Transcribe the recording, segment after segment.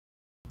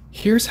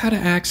Here's how to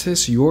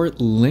access your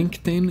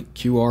LinkedIn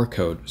QR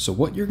code. So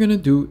what you're going to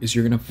do is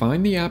you're going to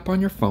find the app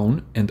on your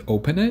phone and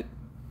open it.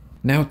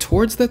 Now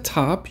towards the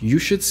top, you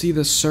should see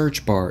the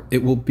search bar.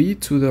 It will be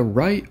to the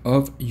right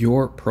of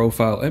your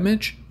profile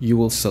image. You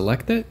will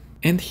select it.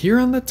 And here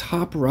on the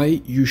top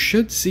right, you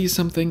should see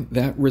something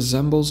that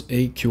resembles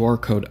a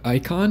QR code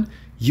icon.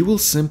 You will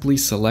simply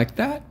select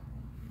that.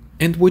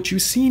 And what you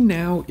see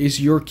now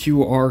is your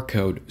QR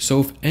code. So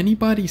if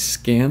anybody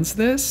scans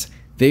this,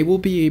 they will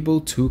be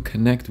able to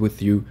connect with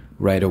you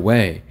right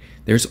away.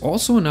 There's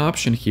also an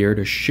option here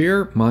to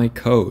share my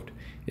code.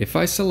 If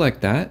I select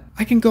that,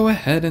 I can go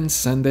ahead and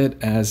send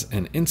it as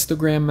an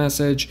Instagram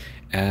message,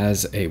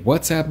 as a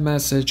WhatsApp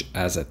message,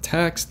 as a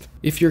text.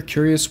 If you're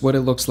curious what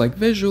it looks like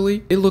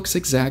visually, it looks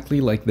exactly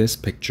like this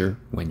picture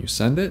when you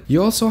send it.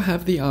 You also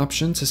have the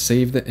option to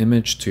save the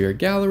image to your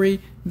gallery.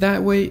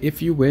 That way,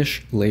 if you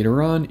wish,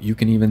 later on, you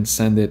can even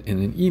send it in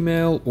an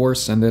email or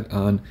send it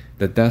on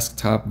the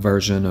desktop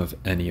version of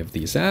any of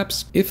these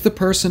apps. If the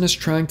person is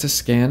trying to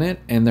scan it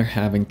and they're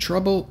having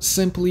trouble,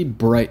 simply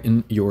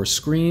brighten your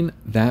screen.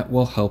 That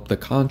will help the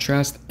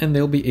contrast and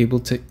they'll be able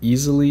to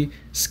easily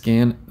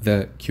scan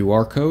the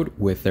QR code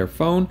with their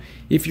phone.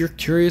 If you're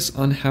curious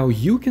on how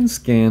you can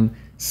scan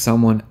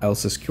someone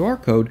else's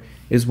QR code,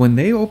 is when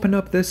they open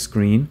up this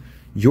screen,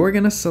 you're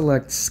going to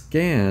select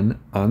scan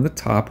on the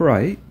top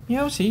right.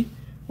 Yoshi,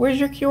 where's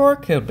your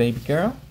QR code, baby girl?